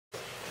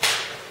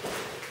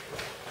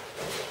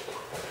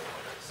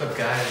What's up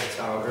guys, it's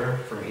Augur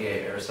from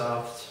EA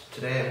Airsoft.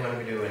 Today I'm going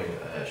to be doing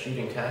a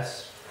shooting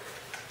test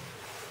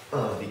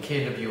of the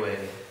KWA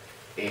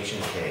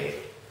H&K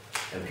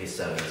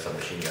MP7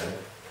 submachine gun.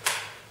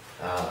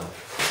 I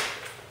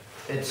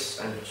just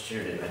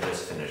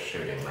finished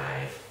shooting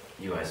my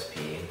USP.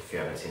 If you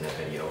haven't seen that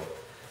video,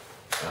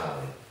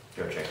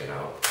 go check it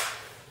out.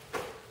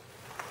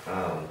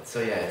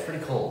 So yeah, it's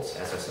pretty cold,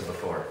 as I said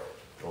before.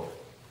 Well,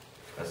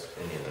 as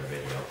in the other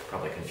video,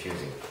 probably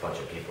confusing a bunch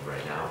of people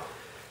right now.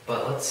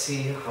 But let's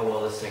see how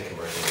well this thing can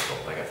work in the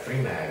cold. I got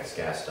 3 mags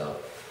gassed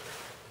up.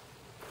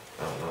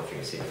 I don't know if you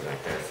can see them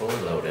back there, fully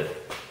loaded.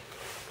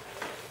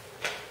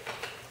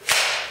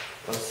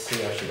 Let's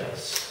see how she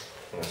does.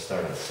 I'm gonna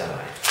start on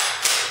semi.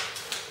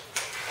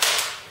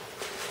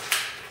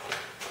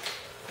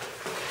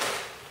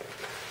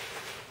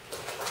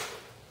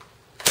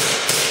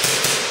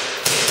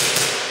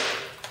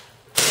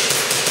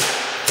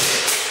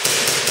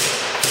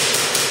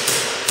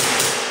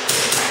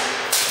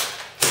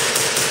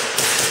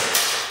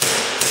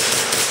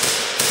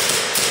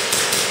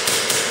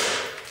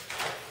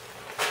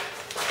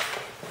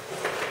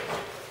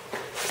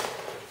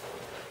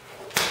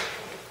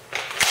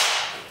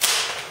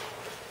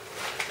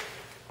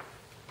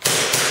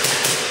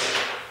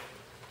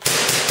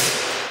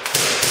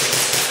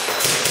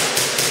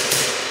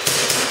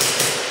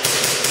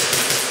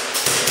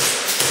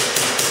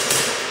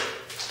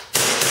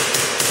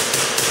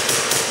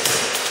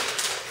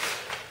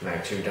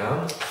 Mag 2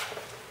 down. Let's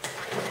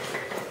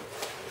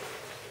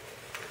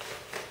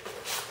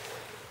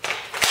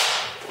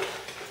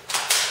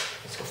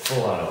go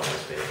full auto on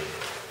this baby.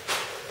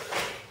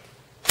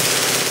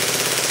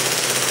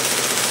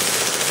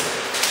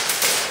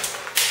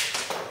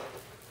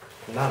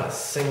 Not a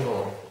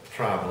single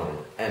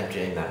problem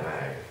emptying that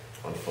mag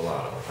on full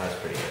auto. That's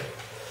pretty good.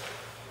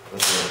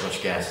 Let's see how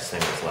much gas this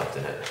thing has left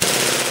in it.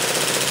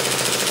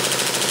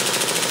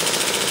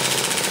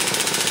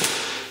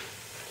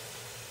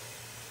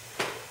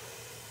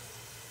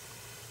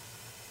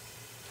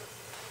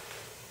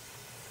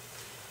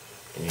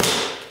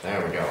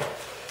 There we go.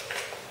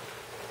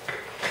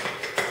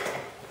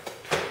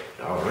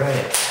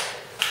 Alright.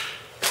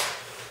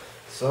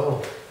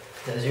 So,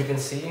 as you can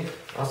see,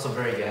 also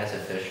very gas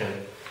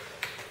efficient.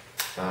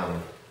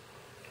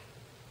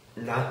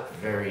 Not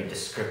very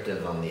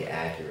descriptive on the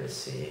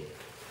accuracy,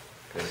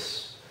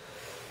 because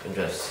I'm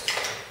just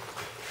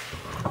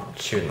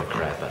shooting the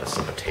crap out of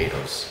some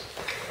potatoes.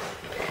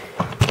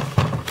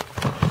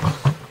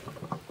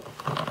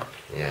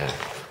 Yeah.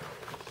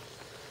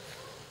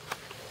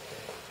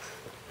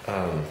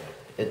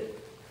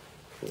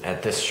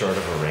 At this short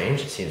of a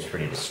range, it seems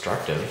pretty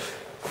destructive.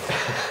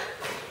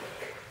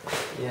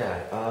 Yeah,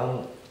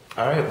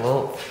 alright,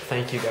 well,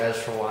 thank you guys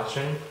for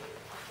watching.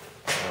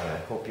 I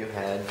hope you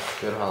had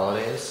good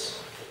holidays.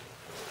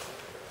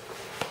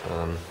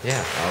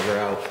 Yeah, Augur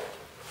out.